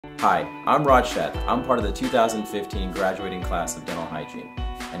Hi, I'm Sheth. I'm part of the 2015 graduating class of dental hygiene,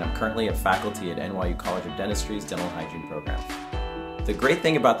 and I'm currently a faculty at NYU College of Dentistry's dental hygiene program. The great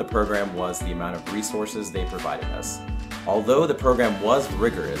thing about the program was the amount of resources they provided us. Although the program was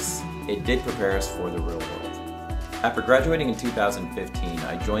rigorous, it did prepare us for the real world. After graduating in 2015,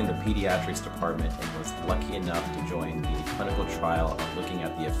 I joined the pediatrics department and was lucky enough to join the clinical trial of looking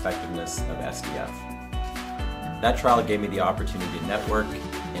at the effectiveness of SDF. That trial gave me the opportunity to network,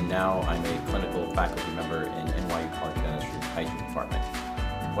 and now I'm a clinical faculty member in NYU College of Dentistry's Hygiene department.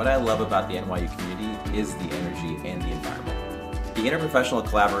 What I love about the NYU community is the energy and the environment. The interprofessional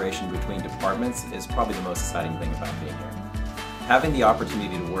collaboration between departments is probably the most exciting thing about being here. Having the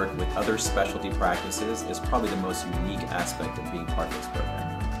opportunity to work with other specialty practices is probably the most unique aspect of being part of this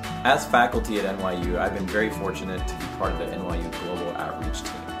program. As faculty at NYU, I've been very fortunate to be part of the NYU Global Outreach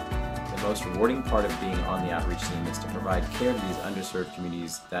team. The most rewarding part of being on the outreach team is to provide care to these underserved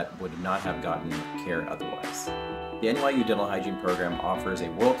communities that would not have gotten care otherwise. The NYU Dental Hygiene program offers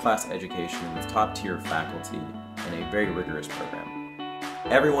a world-class education with top-tier faculty and a very rigorous program.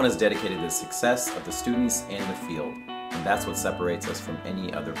 Everyone is dedicated to the success of the students and the field, and that's what separates us from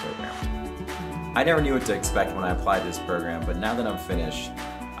any other program. I never knew what to expect when I applied to this program, but now that I'm finished,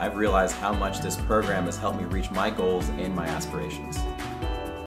 I've realized how much this program has helped me reach my goals and my aspirations.